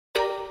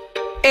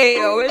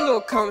Ayo, hey,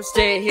 little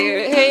cumstain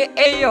here. Hey,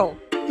 ayo,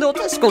 little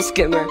testicle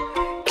skimmer.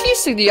 Can you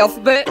sing the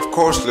alphabet? Of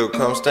course, little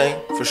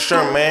cumstain. For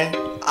sure, man.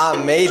 I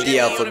made the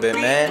alphabet,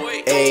 man.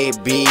 A,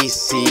 B,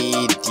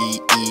 C,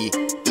 D, E,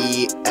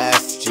 E,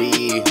 F,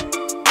 G.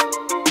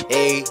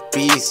 A,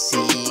 B, C,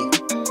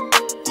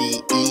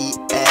 D, E,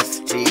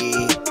 F,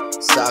 G.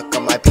 Suck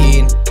on my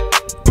peen.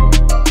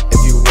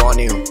 If you want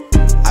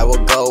to, I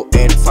will go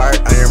and fart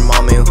on your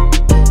mommy.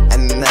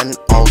 And then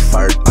I'll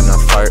fart on a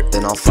fart.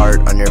 Then I'll fart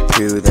on your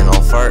poo. Then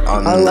I'll fart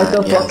on I like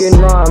the yes. fucking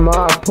rhyme.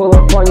 I pull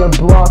up on your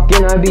block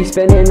and I be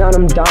spending on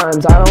them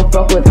dimes. I don't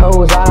fuck with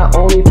hoes, I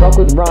only fuck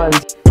with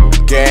rhymes.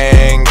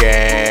 Gang,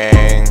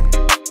 gang.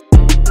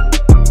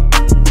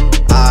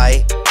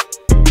 I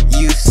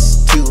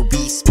used to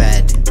be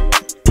sped.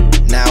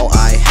 Now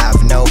I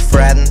have no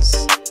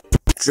friends.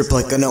 Drip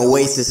like an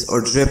oasis,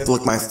 or drip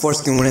like my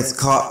foreskin when it's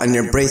caught on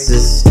your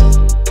braces.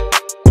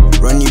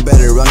 Run, you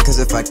better run, cause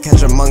if I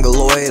catch a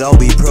mongoloid, I'll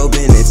be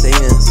probing its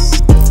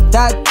anus.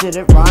 That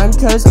didn't rhyme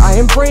cause I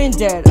am brain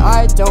dead.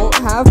 I don't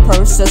have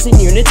processing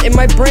units in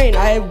my brain.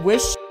 I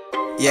wish.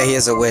 Yeah, he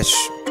has a wish,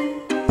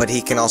 but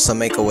he can also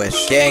make a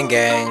wish. Gang,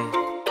 gang.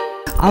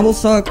 I will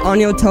suck on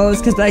your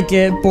toes cause I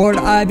get bored.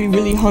 I be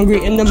really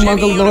hungry in the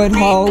mongoloid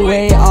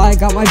hallway. I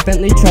got my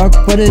Bentley truck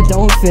but it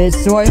don't fit,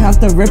 so I have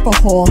to rip a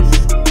hole.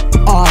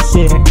 Aw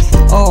shit.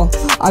 Oh,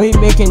 I be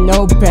making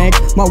no bank.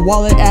 My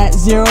wallet at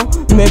 0,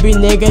 maybe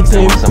negative.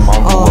 There was a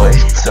mongoloid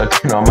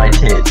sucking on my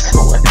tits, so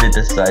I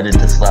decided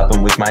to slap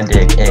him with my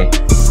dick. Hey,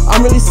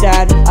 I'm really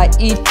sad, I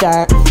eat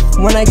that.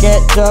 When I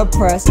get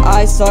depressed,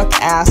 I suck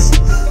ass.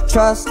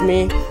 Trust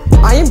me,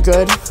 I am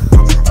good.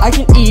 I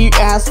can eat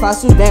ass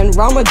faster than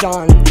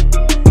Ramadan.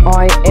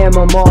 I am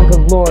a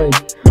mongoloid.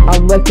 I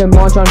like to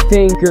munch on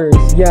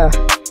fingers, yeah.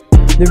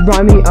 The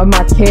rhyming of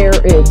my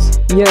carrots,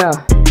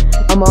 yeah.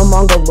 I'm a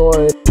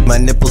mongoloid. My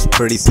nipple's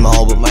pretty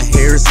small, but my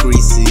hair is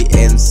greasy,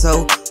 and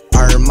so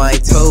are my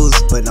toes,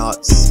 but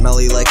not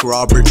smelly like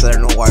Robert's. I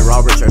don't know why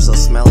Roberts are so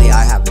smelly.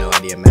 I have no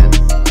idea, man.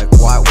 Like,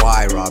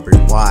 why Roberts?